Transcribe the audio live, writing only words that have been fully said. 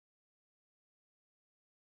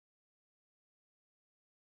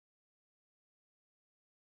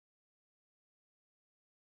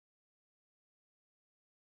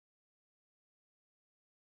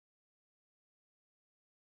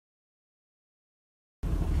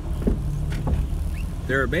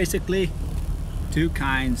There are basically two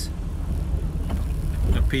kinds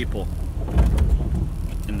of people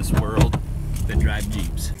in this world that drive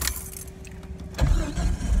Jeeps.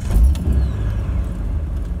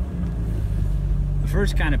 The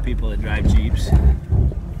first kind of people that drive Jeeps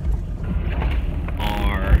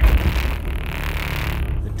are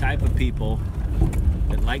the type of people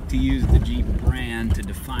that like to use the Jeep brand to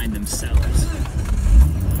define themselves.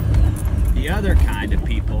 The other kind of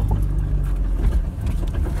people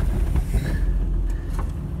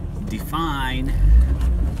define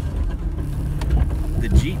the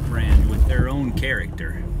Jeep brand with their own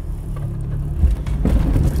character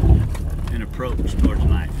and approach towards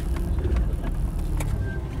life,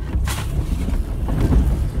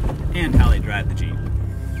 and how they drive the Jeep.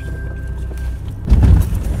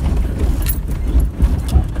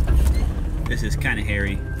 This is kind of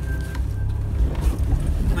hairy.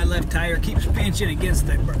 My left tire keeps pinching against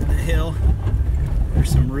the hill. There's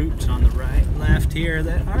some roots on the right, left here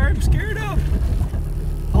that I'm scared of.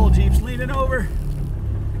 Whole Jeep's leaning over.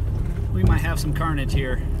 We might have some carnage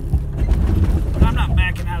here. But I'm not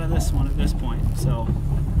backing out of this one at this point, so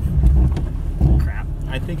crap.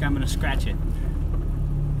 I think I'm gonna scratch it.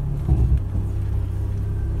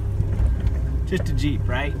 Just a Jeep,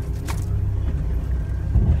 right?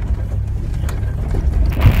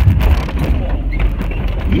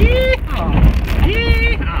 Yeehaw!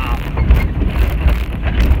 Yeehaw!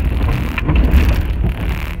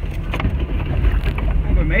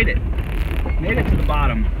 We made it. Made it to the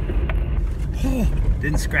bottom.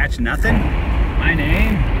 Didn't scratch nothing. My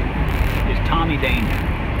name is Tommy Danger.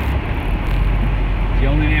 It's the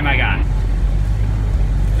only name I got,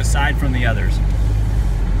 aside from the others.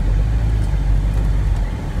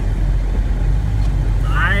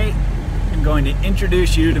 I am going to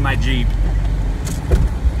introduce you to my Jeep.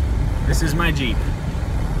 This is my Jeep.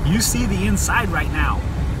 You see the inside right now.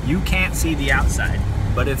 You can't see the outside,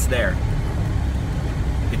 but it's there.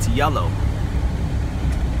 It's yellow.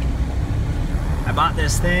 I bought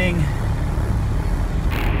this thing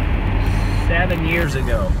 7 years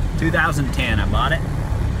ago. 2010 I bought it.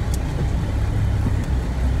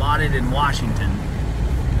 Bought it in Washington.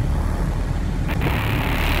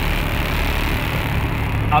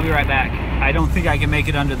 I'll be right back. I don't think I can make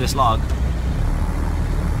it under this log.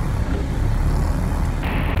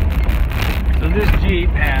 So this Jeep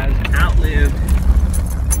has outlived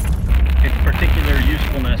its particular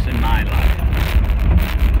usefulness in my life.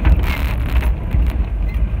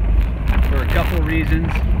 For a couple reasons.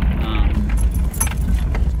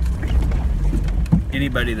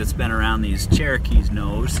 Anybody that's been around these Cherokees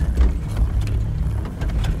knows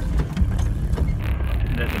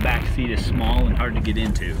that the back seat is small and hard to get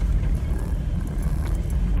into.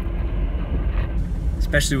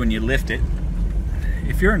 Especially when you lift it.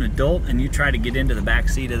 If you're an adult and you try to get into the back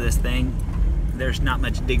seat of this thing, there's not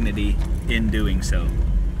much dignity in doing so.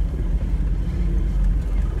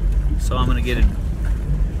 So I'm gonna get a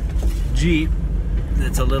Jeep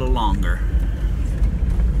that's a little longer.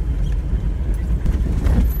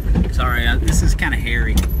 Sorry, this is kind of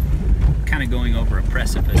hairy. Kind of going over a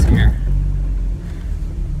precipice here.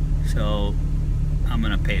 So I'm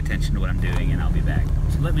gonna pay attention to what I'm doing and I'll be back.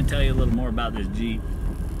 So let me tell you a little more about this Jeep.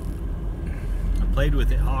 I played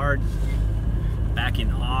with it hard back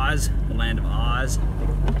in Oz, the land of Oz,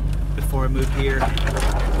 before I moved here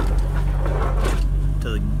to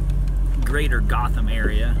the greater Gotham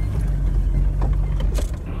area.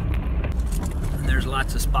 And there's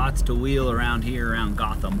lots of spots to wheel around here around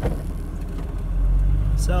Gotham.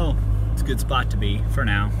 So it's a good spot to be for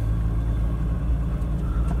now.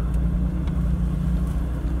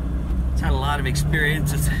 It's had a lot of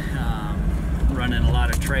experiences running a lot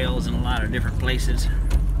of trails in a lot of different places.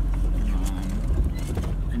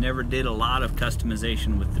 I never did a lot of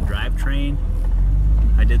customization with the drivetrain.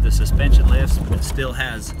 I did the suspension lifts, but it still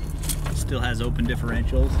has open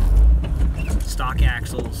differentials, stock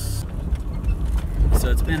axles. So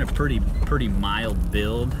it's been a pretty mild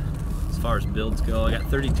build as far as builds go. I got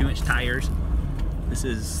 32-inch tires. This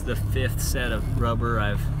is the 5th set of rubber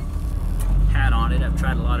I've had on it. I've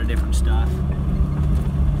tried a lot of different stuff.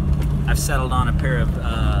 I've settled on a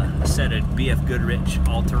set of BF Goodrich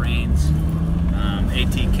all-terrains,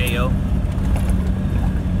 ATKO.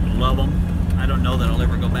 Love them. I don't know that I'll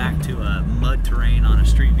ever go back to a mud terrain on a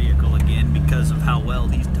street vehicle again because of how well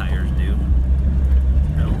these tires do.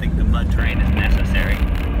 I don't think the mud terrain is necessary.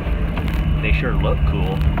 They sure look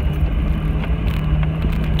cool.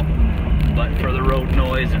 But for the road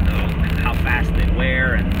noise and how fast they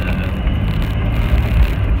wear and the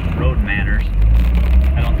road manners,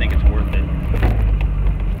 I don't think it's worth it.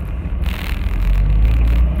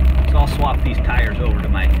 So I'll swap these tires tires over to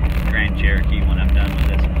my Grand Cherokee when I'm done with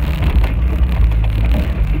this.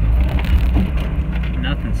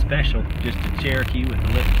 Nothing special, just a Cherokee with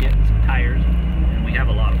a lift kit and some tires, and we have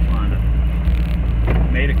a lot of fun. I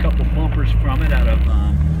made a couple bumpers from it out of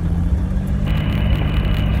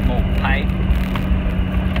some old pipe.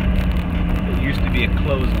 It used to be a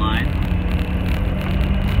clothesline.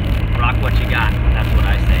 Rock what you got, that's what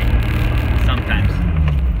I say.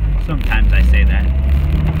 Sometimes I say that.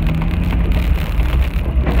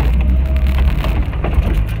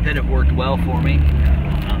 That have worked well for me.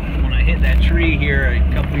 When I hit that tree here a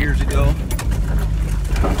couple years ago,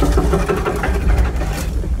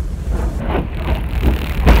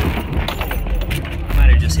 I might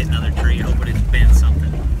have just hit another tree. I hope it didn't bend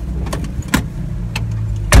something.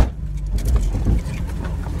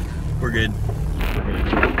 We're good.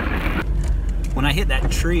 When I hit that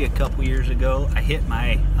tree a couple years ago, I hit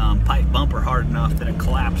my pipe bumper hard enough that it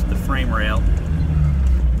collapsed the frame rail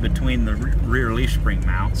between the rear leaf spring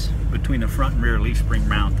mounts, between the front and rear leaf spring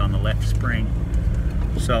mount on the left spring.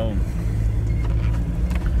 So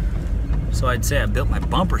I'd say I built my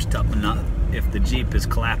bumpers tough enough if the Jeep is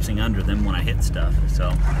collapsing under them when I hit stuff.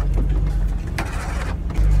 So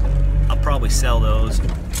I'll probably sell those.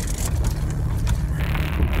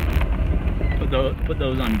 Put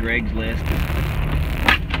those on Greg's list.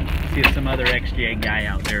 See if some other XJ guy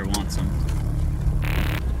out there wants them.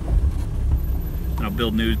 And I'll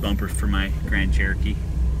build news bumpers for my Grand Cherokee.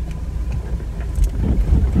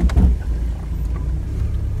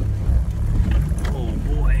 Oh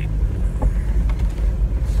boy.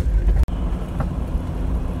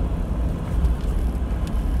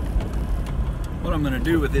 What I'm going to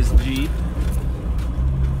do with this Jeep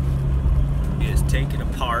is take it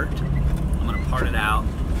apart. I'm going to part it out,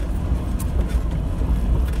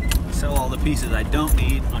 sell all the pieces I don't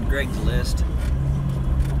need on Greg's list,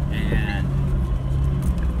 and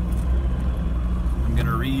I'm going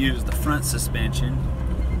to reuse the front suspension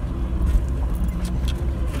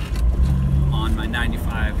on my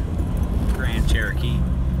 95 Grand Cherokee,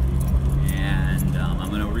 and I'm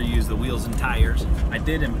going to reuse the wheels and tires. I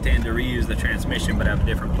did intend to reuse the transmission, but I have a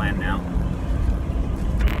different plan now.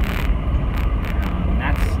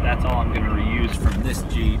 That's all I'm going to reuse from this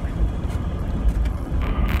Jeep.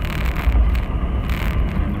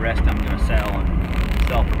 And the rest I'm going to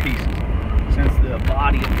sell for pieces. Since the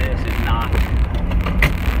body of this is not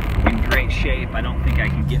in great shape, I don't think I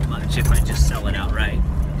can get much if I just sell it outright.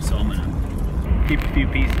 So I'm going to keep a few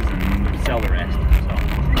pieces and sell the rest. So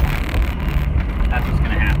that's what's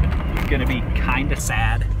going to happen. It's going to be kind of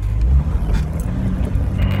sad,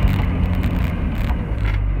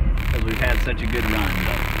 because we've had such a good run,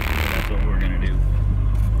 but that's what we're going to do.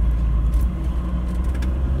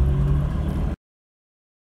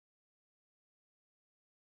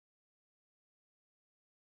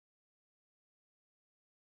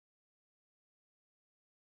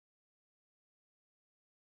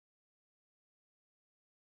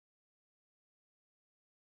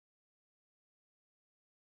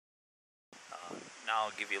 Now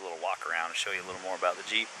I'll give you a little walk around and show you a little more about the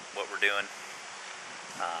Jeep, what we're doing.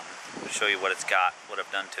 Show you what it's got, what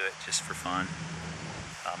I've done to it, just for fun.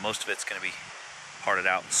 Most of it's going to be parted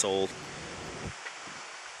out and sold,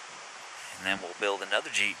 and then we'll build another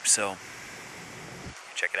Jeep. So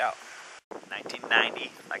check it out.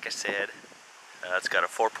 1990, like I said, it's got a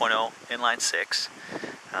 4.0 inline 6.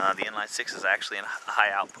 The inline 6 is actually a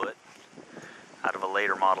high output out of a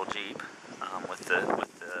later model Jeep with the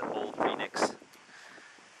old Phoenix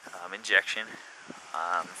injection.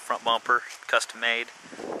 Front bumper, custom made,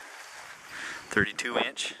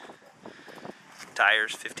 32-inch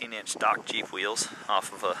tires, 15-inch stock Jeep wheels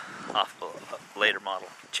off of a later model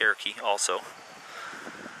Cherokee also.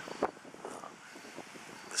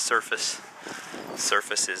 The surface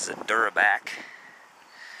is a Duraback,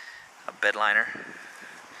 a bedliner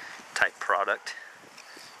type product.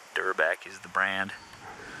 Duraback is the brand.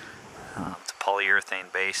 It's a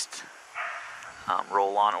polyurethane based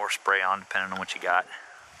roll on or spray on, depending on what you got.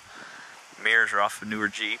 Mirrors are off a newer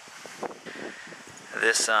Jeep.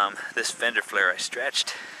 This fender flare I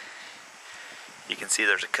stretched. You can see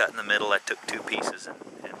there's a cut in the middle. I took two pieces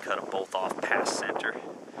and cut them both off past center,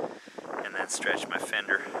 and then stretched my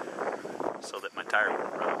fender so that my tire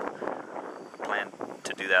wouldn't rub. I planned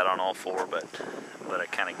to do that on all four, but I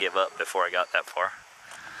kind of gave up before I got that far.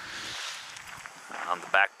 On the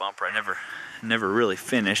back bumper, I never really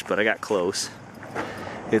finished, but I got close.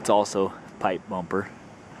 It's also pipe bumper.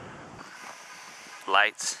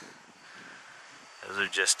 Lights. Those are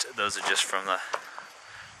just from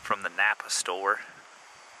the Napa store.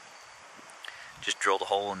 Just drilled a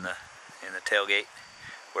hole in the tailgate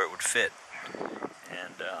where it would fit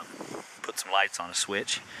and put some lights on a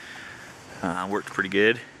switch. Worked pretty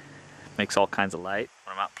good. Makes all kinds of light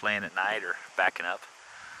when I'm out playing at night or backing up.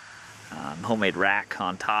 Homemade rack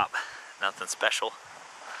on top, nothing special.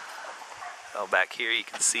 So back here you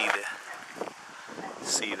can see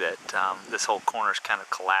that this whole corner's kind of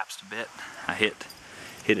collapsed a bit. I hit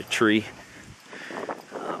a tree,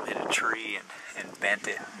 and bent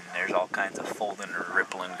it, and there's all kinds of folding or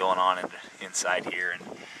rippling going on inside here, and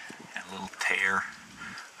a little tear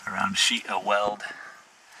around a weld.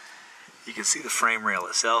 You can see the frame rail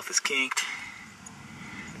itself is kinked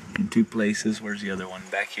in two places. Where's the other one?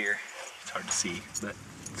 Back here. It's hard to see, but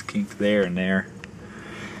it's kinked there and there.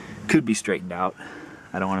 Could be straightened out.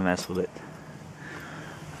 I don't want to mess with it.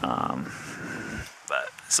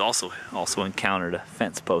 But it's also encountered a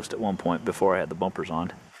fence post at one point before I had the bumpers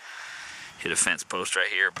on. Hit a fence post right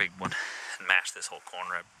here, a big one, and mashed this whole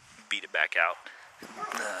corner. I beat it back out.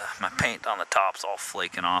 My paint on the top's all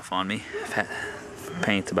flaking off on me.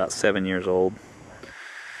 Paint's about 7 years old.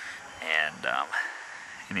 And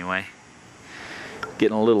anyway,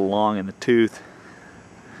 getting a little long in the tooth.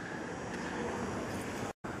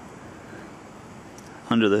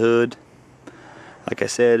 Under the hood, like I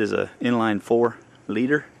said, is a inline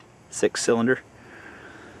 4-liter, 6-cylinder.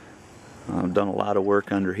 I've done a lot of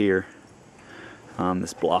work under here.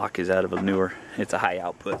 This block is out of a newer, it's a high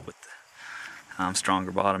output with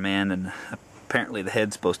stronger bottom end, and apparently the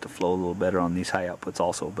head's supposed to flow a little better on these high outputs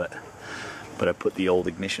also, but I put the old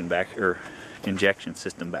ignition back, or injection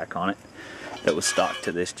system back on it that was stock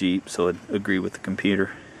to this Jeep, so it'd agree with the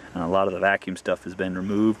computer. A lot of the vacuum stuff has been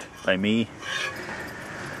removed by me.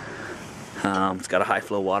 It's got a high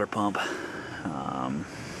flow water pump.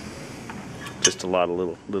 Just a lot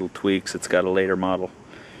of little tweaks. It's got a later model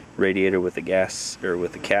radiator with a gas, or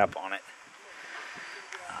with a cap on it.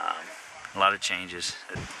 A lot of changes.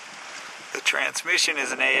 The transmission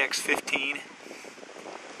is an AX15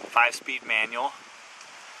 5-speed manual.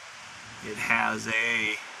 It has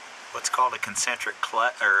what's called a concentric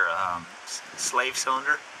slave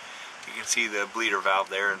cylinder. You can see the bleeder valve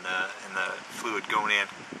there and the fluid going in,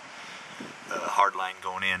 the hard line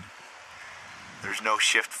going in. There's no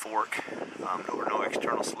shift fork, or no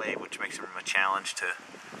external slave, which makes them a challenge to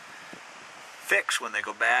fix when they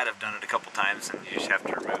go bad. I've done it a couple times, and you just have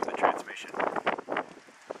to remove the transmission to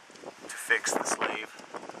fix the slave.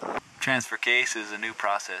 Transfer case is a new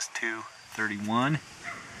Process 231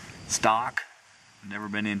 stock. Never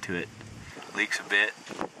been into it. Leaks a bit.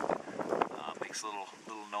 Makes a little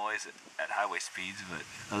noise at highway speeds, but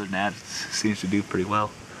other than that, it seems to do pretty well.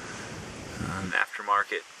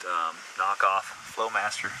 Aftermarket knockoff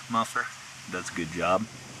Flowmaster muffler does a good job.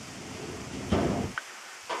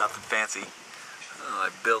 Nothing fancy. I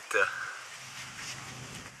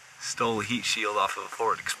stole a heat shield off of a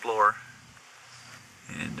Ford Explorer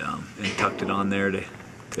and tucked it on there to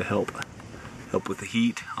help with the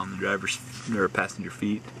heat on the driver's or passenger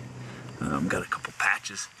feet. Got a couple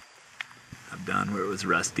patches I've done where it was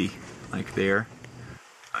rusty, like there.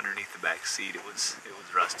 Underneath the back seat it was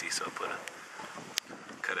rusty, so I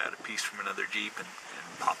cut out a piece from another Jeep and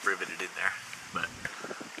pop riveted in there. But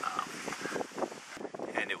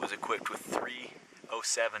and it was equipped with 3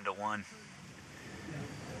 07-to-1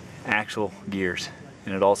 axle gears,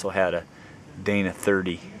 and it also had a Dana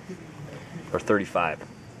 30 or 35,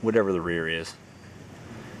 whatever the rear is.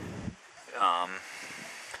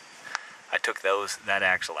 I took that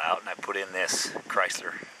axle out and I put in this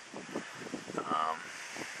Chrysler,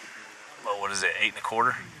 what is it, 8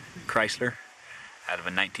 1/4 Chrysler out of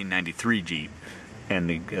a 1993 Jeep, and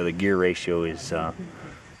the gear ratio is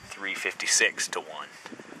 356-to-1.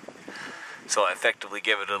 So I effectively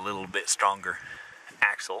give it a little bit stronger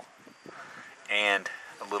axle and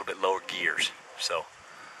a little bit lower gears. So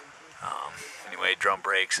anyway, drum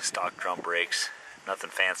brakes, stock drum brakes, nothing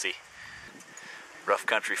fancy. Rough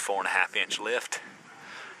country 4.5-inch lift,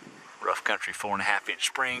 rough country 4.5-inch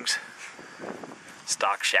springs,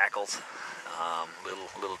 stock shackles,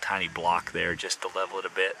 little tiny block there just to level it a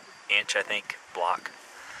bit, inch I think block.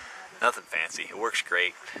 Nothing fancy. It works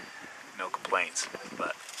great, no complaints.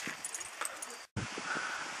 But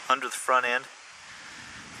under the front end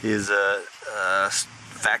is a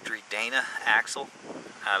factory Dana axle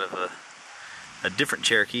out of a different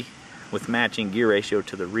Cherokee with matching gear ratio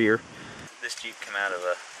to the rear. This Jeep came out of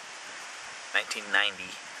a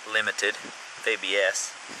 1990 Limited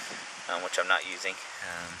ABS, which I'm not using.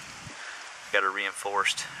 Got a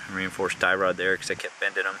reinforced tie rod there because I kept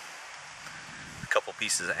bending them. A couple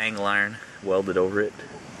pieces of angle iron welded over it.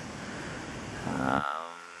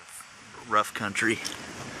 Rough country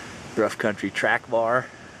track bar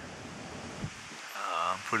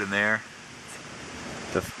put in there.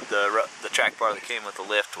 The track bar that came with the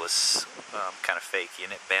lift was kind of fakey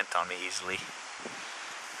and it bent on me easily.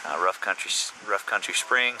 Rough country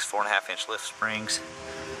springs, 4.5-inch lift springs.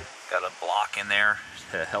 Got a block in there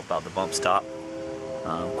to help out the bump stop.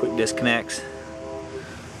 Quick disconnects.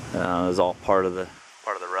 It was all part of the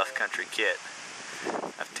rough country kit.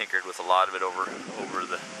 I've tinkered with a lot of it over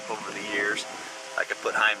the years. I could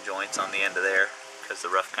put Heim joints on the end of there because the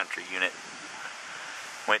rough country unit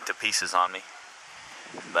went to pieces on me.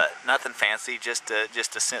 But nothing fancy, just a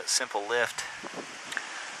simple lift.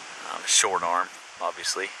 Short arm,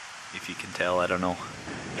 obviously, if you can tell. I don't know,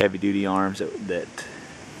 heavy duty arms that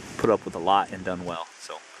put up with a lot and done well.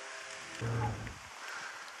 So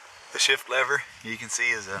the shift lever you can see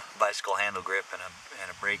is a bicycle handle grip and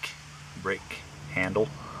a brake handle.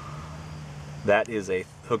 That is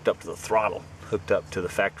hooked up to the throttle, hooked up to the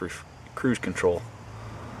factory cruise control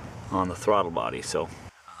on the throttle body. So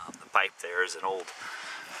the pipe there is an old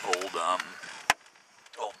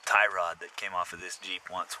tie rod that came off of this Jeep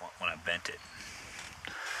once when I bent it.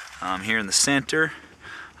 Here in the center,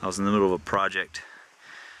 I was in the middle of a project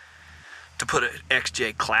to put an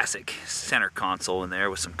XJ Classic center console in there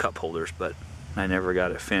with some cup holders, but I never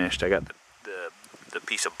got it finished. I got the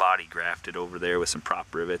piece of body grafted over there with some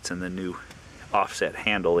prop rivets and the new offset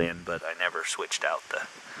handle in, but I never switched out the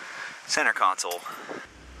center console.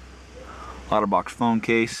 OtterBox phone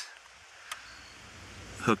case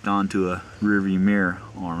hooked onto a rearview mirror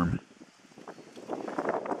arm,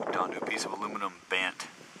 hooked onto a piece of aluminum bent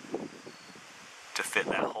to fit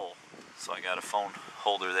that hole. So I got a phone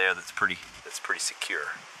holder there that's pretty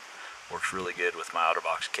secure. Works really good with my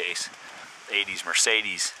OtterBox case. 80s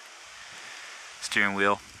Mercedes steering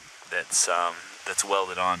wheel that's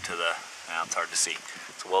welded onto the, now it's hard to see,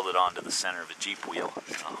 it's welded onto the center of a Jeep wheel.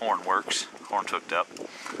 Horn works, horn's hooked up.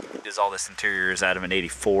 All this interior is out of an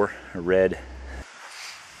 84, a red.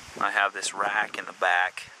 I have this rack in the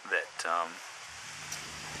back that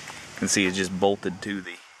you can see is just bolted to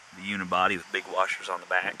the unibody with big washers on the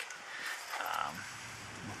back,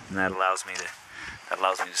 and that allows me to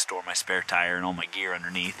store my spare tire and all my gear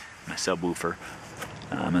underneath, my subwoofer,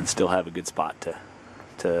 and still have a good spot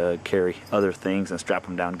to carry other things and strap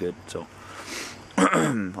them down good. So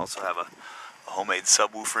also have a homemade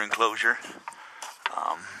subwoofer enclosure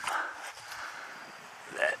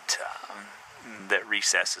that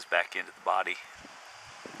recesses back into the body.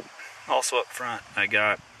 Also up front, I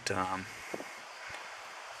got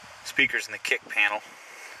speakers in the kick panel.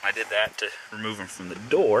 I did that to remove them from the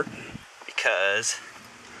door because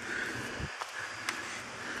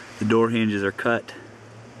the door hinges are cut.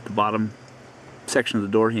 The bottom section of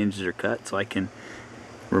the door hinges are cut, so I can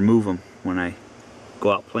remove them when I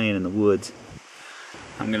go out playing in the woods.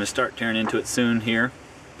 I'm going to start tearing into it soon here,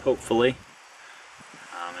 hopefully.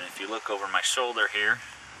 And if you look over my shoulder here,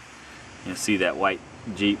 you'll see that white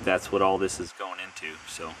Jeep. That's what all this is going into.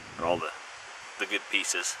 So, or all the good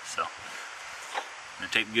pieces. So I'm going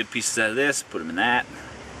to take the good pieces out of this, put them in that,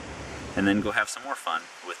 and then go have some more fun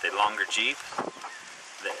with a longer Jeep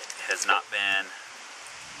that has not been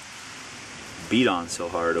beat on so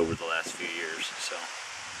hard over the last few years. So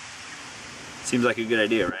seems like a good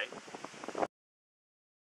idea, right?